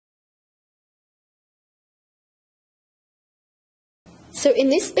So in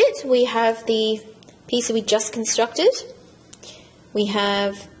this bit we have the piece that we just constructed. We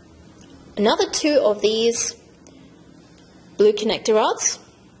have another 2 of these blue connector rods.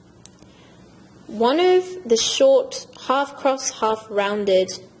 One of the short half cross, half rounded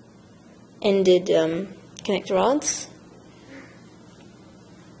ended connector rods.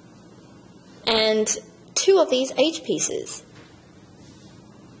 And 2 of these H pieces.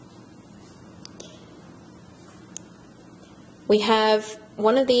 We have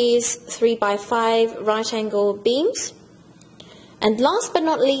one of these 3x5 right angle beams. And last but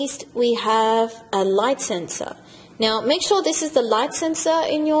not least, we have a light sensor. Now make sure this is the light sensor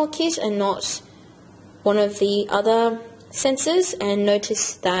in your kit and not one of the other sensors, and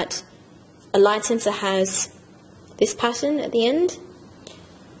notice that a light sensor has this pattern at the end.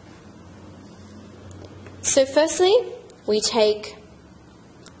 So firstly, we take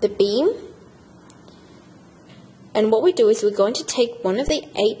the beam, and what we do is we're going to take one of the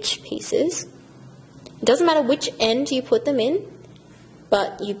H pieces. It doesn't matter which end you put them in,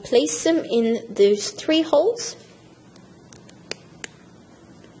 but you place them in those 3 holes.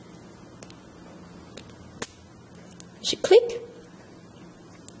 You should click.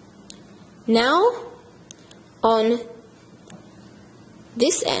 Now, on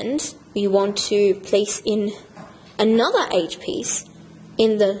this end, we want to place in another H piece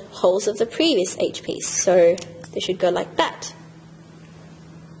in the holes of the previous H piece. So they should go like that.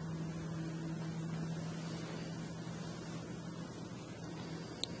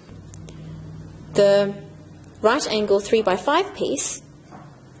 The right angle 3x5 piece,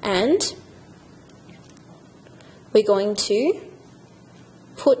 and we're going to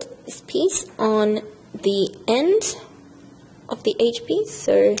put this piece on the end of the H piece,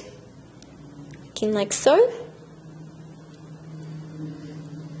 so looking like so.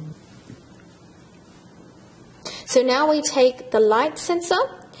 So now we take the light sensor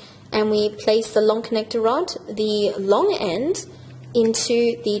and we place the long connector rod, the long end,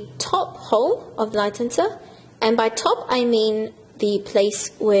 into the top hole of the light sensor, and by top I mean the place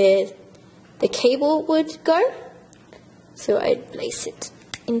where the cable would go. So I'd place it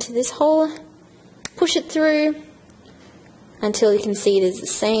into this hole, push it through until you can see there's the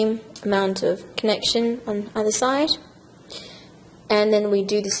same amount of connection on either side, and then we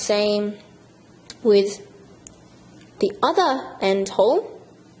do the same with the other end hole,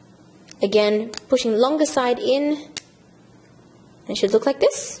 again pushing the longer side in. It should look like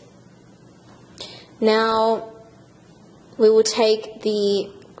this. Now we will take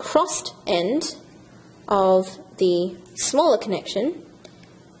the crossed end of the smaller connecting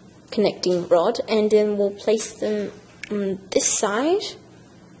rod, and then we'll place them on this side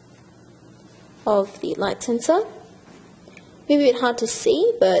of the light sensor. Maybe a bit hard to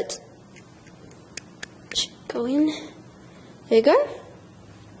see, but it should go in. There you go.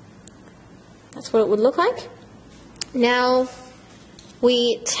 That's what it would look like. Now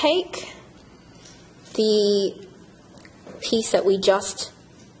we take the piece that we just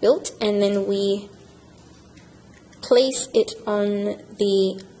built and then we place it on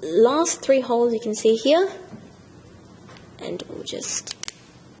the last 3 holes you can see here, and we'll just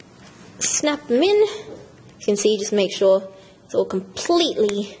snap them in. You can see, just make sure it's all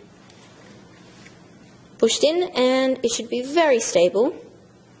completely pushed in, and it should be very stable.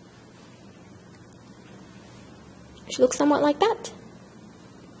 It should look somewhat like that.